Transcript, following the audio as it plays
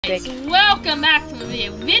Guys, welcome back to the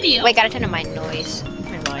video. Wait, gotta turn on my noise.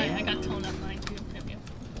 Alright, I gotta tone up mine too.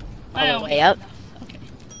 All the way up. Okay.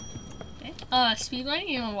 Speedrunning,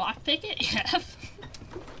 you wanna walk pick it? Yeah.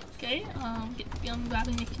 Okay, I'm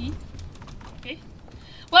grabbing the key. Okay.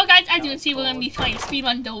 Well guys, as you can see, we're gonna be trying to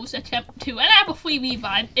speedrun those attempt 2. And I have a free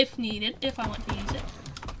revive if needed, if I want to use it.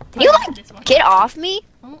 Can you like get off me?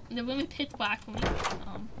 Oh, they're really pitch black for me.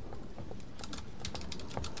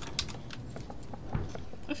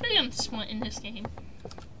 I feel like I'm smart in this game.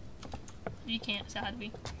 You can't,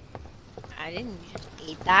 sadly. I didn't just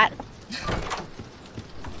eat that.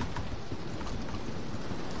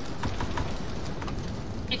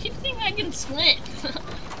 I keep thinking I can split.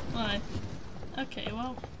 What? Okay,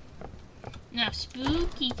 well. Now,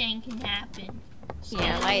 spooky thing can happen. So,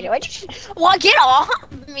 yeah, I do. Well, get off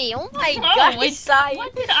me! Oh my god!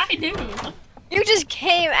 What did I do? You just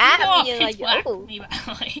came at me and like, oh. Me, by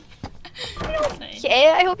the way. Okay,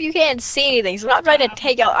 I hope you can't see anything. So I'm not trying to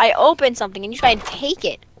take out. I opened something and you try and take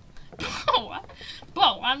it.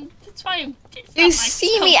 Bro, I'm trying. You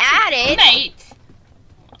see me at it, mate.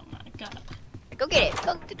 Oh my god. Go get it.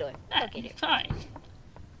 Go to the door. Go get it. Fine.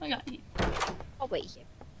 I got you. I'll wait here.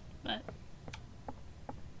 But.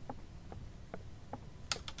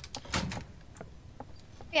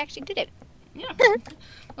 We actually did it. Yeah.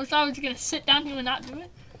 I thought I was gonna sit down here and not do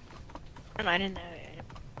it. And I didn't know.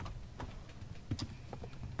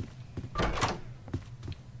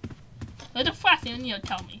 What the fuck didn't you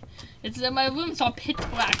tell me? It's that my room's all pitch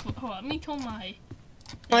black. Oh, let me tell my.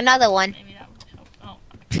 Oh, another one. Maybe that would help. Oh.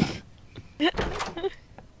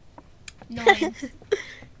 No.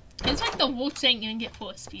 It's like the worst thing you can get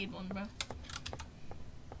for a speed one, bro.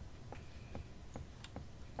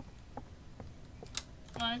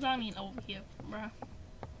 I mean over here, bro.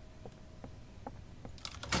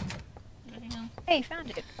 Hey, found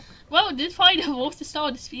it. Well, this is probably the worst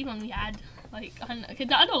start of the speed one we had. Like, because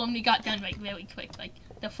the other one we got done like very quick, like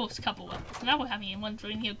the first couple levels. So now we're having one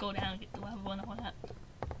thing here, go down, get the level and all that.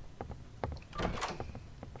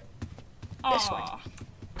 This one.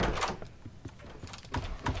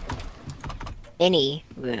 Any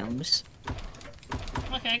rooms.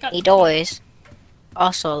 Okay, I got. Any doors.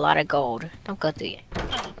 Also a lot of gold. Don't go through it.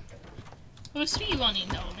 Oh. We're speedrunning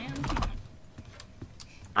though, man.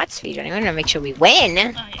 Not speedrunning. We're gonna make sure we win.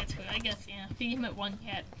 Oh yeah, true. I guess yeah. If you haven't won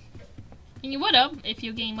yet. And you would have if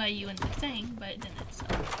your game were you in the thing, but it didn't, so.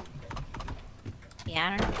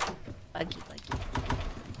 Yeah, I don't know. Buggy.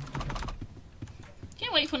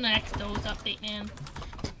 Can't wait for the next Doors update, man.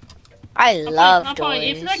 I love Doors.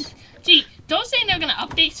 It's like, gee, those saying they're gonna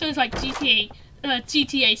update soon. It's like GTA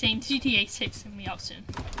saying GTA 6 gonna be out soon.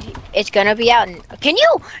 It's gonna be out in. Can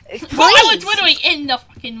you? Please? Well, I was literally in the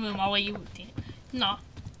fucking room while you were No.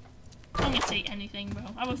 I don't gonna say anything, bro.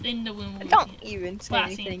 I was in the room. Don't even say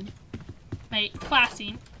anything. Mate,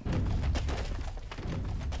 classy.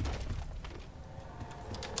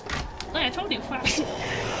 Like I told you, classy.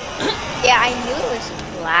 Yeah, I knew it was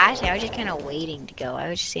flashy. I was just kind of waiting to go. I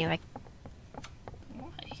was just seeing like. Why?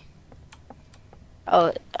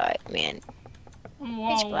 Oh, man.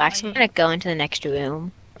 It's black. So I'm gonna go into the next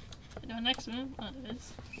room. The next room? Oh, it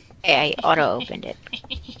is. Hey, I auto opened it.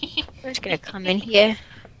 We're just gonna come in here.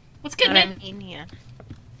 What's good, man? I mean, yeah.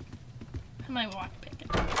 I might walk pick it.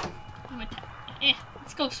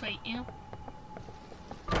 Let's go straight, you know?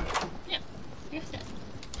 Yeah, here's that.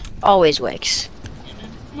 Always works. Yeah, man.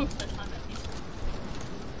 Most of the time, at least.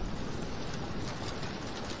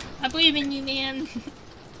 I believe in you, man.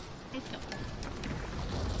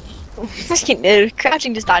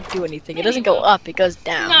 Crouching does not do anything. It doesn't go up, it goes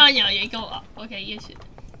down. No, you go up. Okay, you should.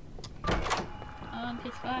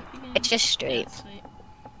 Pitch black again. It's just straight.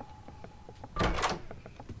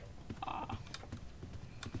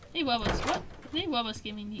 Hey, Wubba's, what? Hey, Wubba's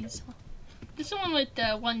giving these. This is the one with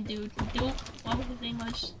the one dude. Duke? What was his name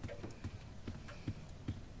was?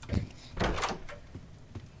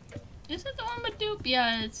 Is it the one with Duke?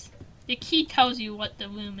 Yeah, it's. The key tells you what the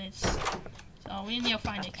room is. So we need to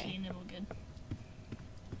find the key and then we're good.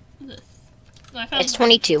 What's this? So I found it's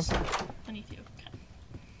 22. 22, okay.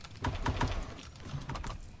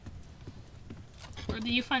 Or do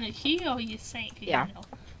you find a key or you saying? Yeah. You know?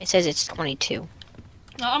 It says it's 22.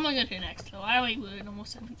 No, I'm gonna go to the next floor. I already looted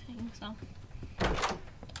almost everything, so.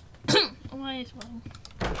 Might as well.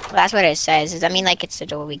 Well, that's what it says. Does that mean like it's the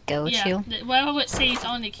door we go to? Yeah, whatever it says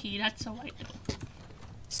on the key, that's the right door. It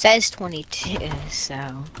says 22,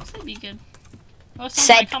 so. This would be good.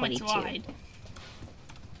 Said 22. Wide.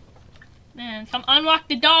 Man, come unlock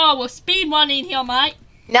the door. We're speedrunning here, mate.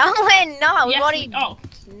 No, no. Yes,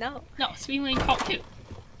 No. No, speedrunning part 2.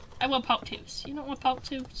 I love part 2s. You don't want part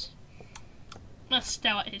 2s? Let's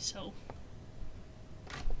start it so.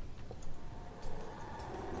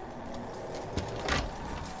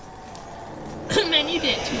 Man, you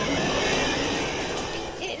did it too.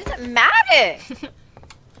 It doesn't matter.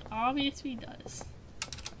 Obviously does.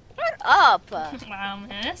 Shut up. Wow,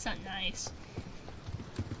 man, that's not nice.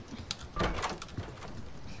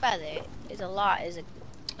 By the way, there's a lot. It's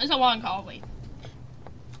a long hallway.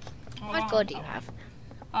 How much gold do you have?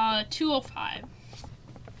 205.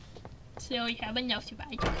 So you have enough to buy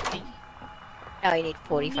your coffee. Oh, you need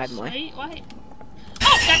 45 more. Wait, what?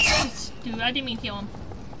 Oh, that's dude. I didn't mean to kill him.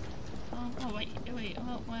 Oh wait.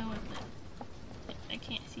 Oh, where was it? I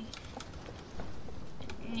can't see.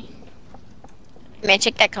 Man,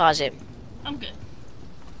 check that closet. I'm good.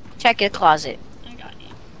 Check your closet. I got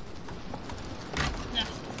you. No,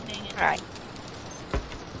 dang it. Alright.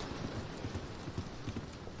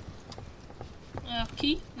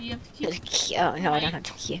 Key? Do you have the key? Oh, no, I don't have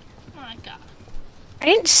the key. Oh my god. I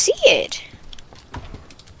didn't see it.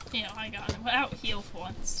 Yeah, I got it. Without heal for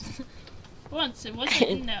once. Once, it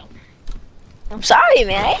wasn't no. I'm sorry,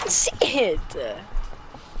 man. I didn't see it.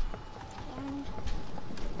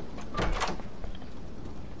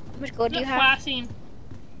 How much gold do you have? Flashing.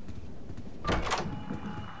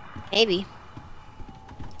 Maybe.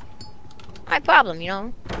 My problem, you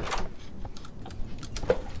know.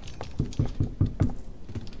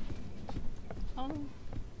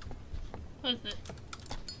 What is it?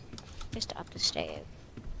 Just up the stairs.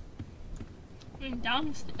 Down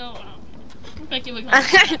the stairs? Oh, wow. Looked like it was going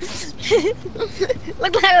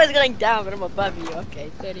Looked like I was going down, but I'm above you. Okay,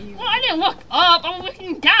 30. Well, I didn't look up. I'm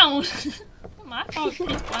looking down. My fault,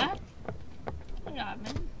 pitch black. Oh, God,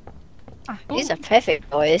 man. These are perfect,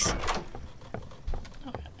 boys.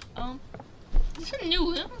 Okay, this is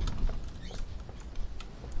new, huh?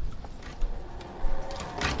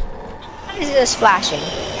 How is this flashing?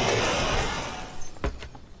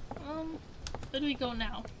 Where do we go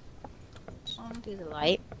now? Do the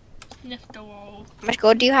light. Sniff the wall. How much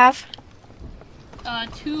gold do you have?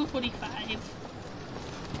 245.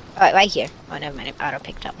 Alright, right here. Oh, never mind. Auto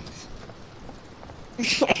picked up.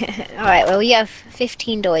 Alright, well, we have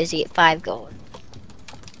 15 doors to get 5 gold.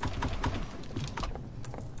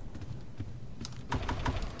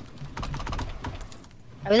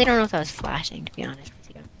 I really don't know if I was flashing, to be honest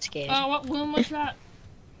with you. I'm scared. What room was that?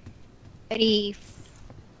 30.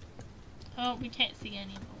 Oh, we can't see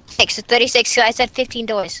anymore. 6, so 36, so I said 15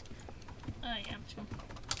 doors. I am too.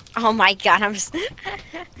 Oh my god, I'm just...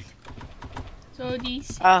 So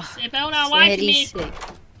these. Oh, It better not lie to me. 36.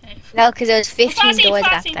 Okay. No, because it was 15 flashing, doors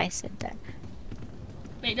flashing. after I said that.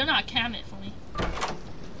 Wait, they're not camming it for me.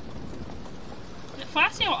 Is it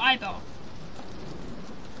flashing or eyeball?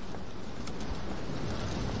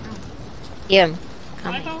 Yeah,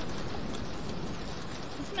 coming. Eyeball?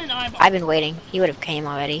 What's an eyeball? I've been waiting. He would have came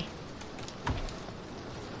already.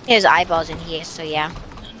 There's eyeballs in here, so yeah. No.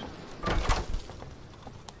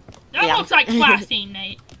 That Yeah. looks like flashing,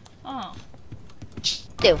 Nate. Oh.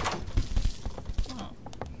 Do. Oh.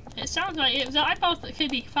 It sounds like it was eyeballs that could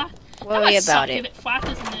be flash. Worry about If it. it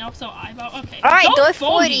flashes and then also eyeball. Okay. Alright, Door door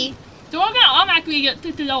 40. So we're gonna automatically get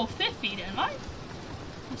to level 50 then, right?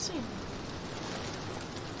 Let's see.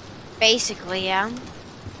 Basically, yeah.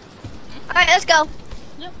 Alright, let's go.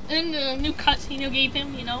 Yep. And the new cutscene you gave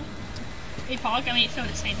him, you know. Hey, Pog, I mean, it's still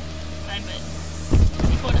the same time, but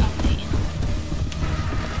before the update.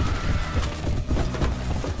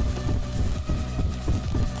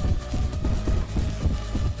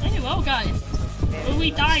 Hey, well, guys. Well,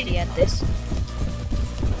 we died. See at this.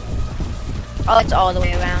 Oh, it's all the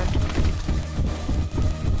way around.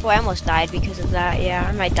 Boy, I almost died because of that. Yeah,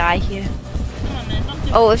 I might die here. Come on, man. Don't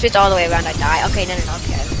do Oh, if it's all the way around, I die. Okay, no, okay,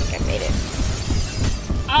 I think I made it.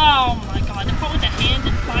 Oh my god, the part with the hand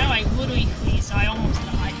and fire, I literally freeze, so I almost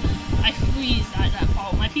died. I freeze at that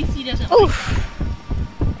part. My PC doesn't Oof.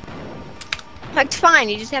 It's fine,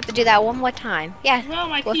 you just have to do that one more time. Yeah, well,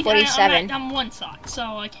 my or PC, 47. I'm one shot, so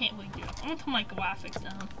I can't really do it. I'm gonna put my graphics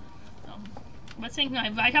down. But saying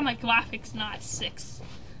I got my graphics not 6.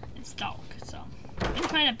 It's dark, so. I'm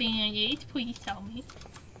trying to be an 8, please tell me.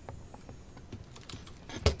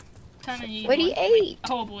 Kinda need 48.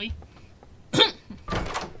 Oh boy.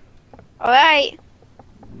 Alright.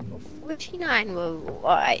 49. Well,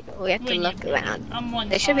 alright, we have to Wait, look around. I'm one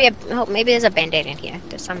There shot. should be a. Oh, maybe there's a band-aid in here.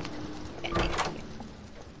 There's some band-aid in here.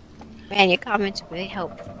 Man, your comments really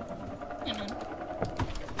help. Yeah, man.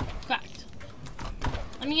 Fact.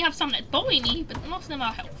 I mean, you have some that bully me, but most of them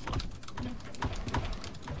are helpful. You know?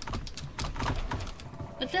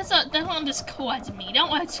 But they don't just cool as me. They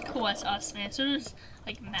don't want to cool as us, man. So they're just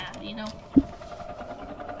like mad, you know.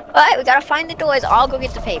 Alright, we gotta find the doors. I'll go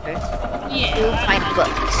get the paper. Yeah. We'll find books.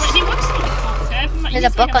 Wait, he wants to be cool, okay?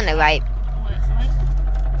 There's a book on the right.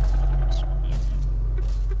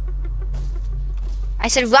 I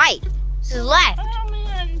said right. This is left. Oh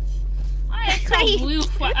man,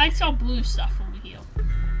 I saw blue stuff over here.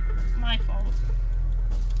 My fault.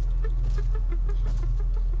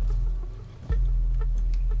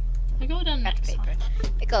 I go down next time.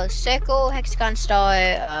 It goes circle, hexagon,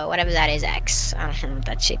 star, whatever that is, X. I don't know what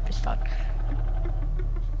that shape is called.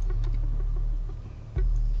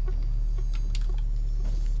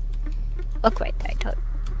 Look right there, I told you.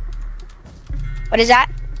 What is that?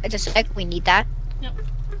 It's a circle. We need that. Yep.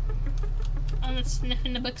 I'm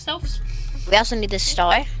sniffing the bookshelves. We also need the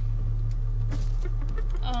star.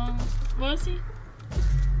 What is he?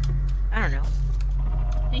 I don't know.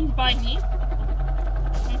 He's by me.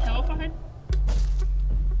 I'm terrified.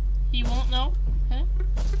 He won't know. Okay.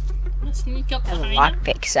 I'm gonna sneak up behind him.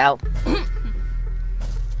 Lockpick, so.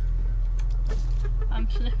 I'm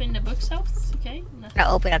sniffing the bookshelves. Okay. I'm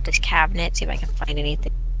gonna open up this cabinet, see if I can find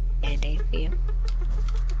anything handy for you.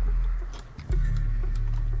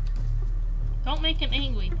 Don't make him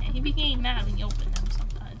angry, man. He be getting mad when you open them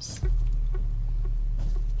sometimes.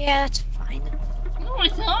 Yeah, that's fine. No,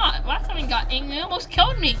 it's not. Last time he got angry, he almost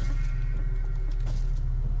killed me.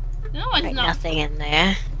 No, it's There's not. nothing in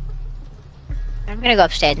there. I'm gonna go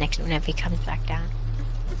upstairs next whenever he comes back down.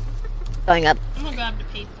 Going up. I'm gonna grab the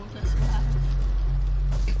paper. That's what I have.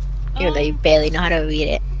 Even though you barely know how to read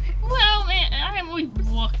it. Well, man, I haven't really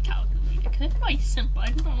worked out to read it because it's quite simple. I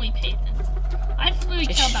just don't really pay attention. I just really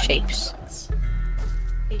care about shapes. books.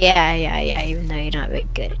 Yeah. Even though you're not very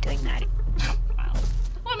good at doing that. Wow.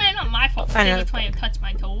 Well, man, not my fault. You're trying to touch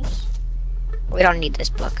my toes. We don't need this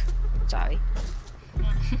book. Sorry.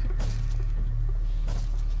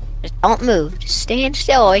 Just don't move. Just stand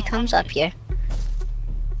still while he comes up here.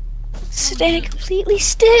 Stand completely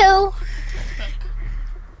still.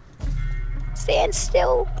 Stand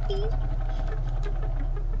still, please.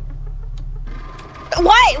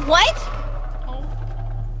 What? What?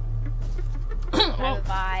 Well,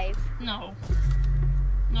 revive. No.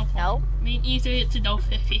 No point. No? I mean, either it's a no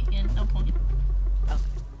 50 again. No point.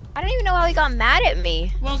 I don't even know how he got mad at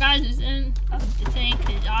me. Well, guys, it's in the thing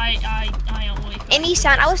because I don't really. Any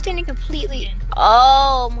sound? I was standing completely. Again.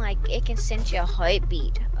 Oh my! It can sense your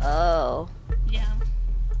heartbeat. Oh. Yeah.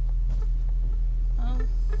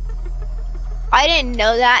 I didn't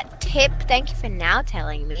know that. Tip. Thank you for now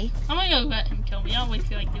telling me. I'm gonna go let him kill me. I don't really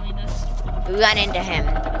feel like doing this. Run into him.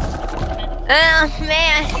 Oh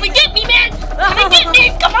man! Come and get me, man! Come and get me!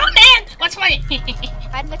 Come on, man! What's my?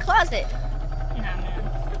 Hide in the closet. Nah,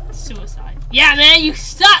 man. Suicide. Yeah, man, you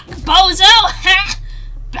suck, bozo!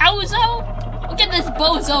 Bozo? Look at this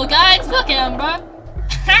bozo, guys. Look at him, bro.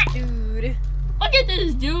 Dude. Look at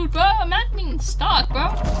this dude, bro. I'm not being stuck, bro.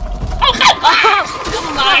 Oh,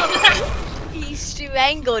 come on! He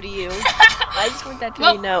strangled you. I just want that to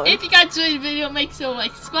be known. If you guys enjoyed the video, make sure to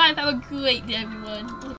like, subscribe. Have a great day, everyone.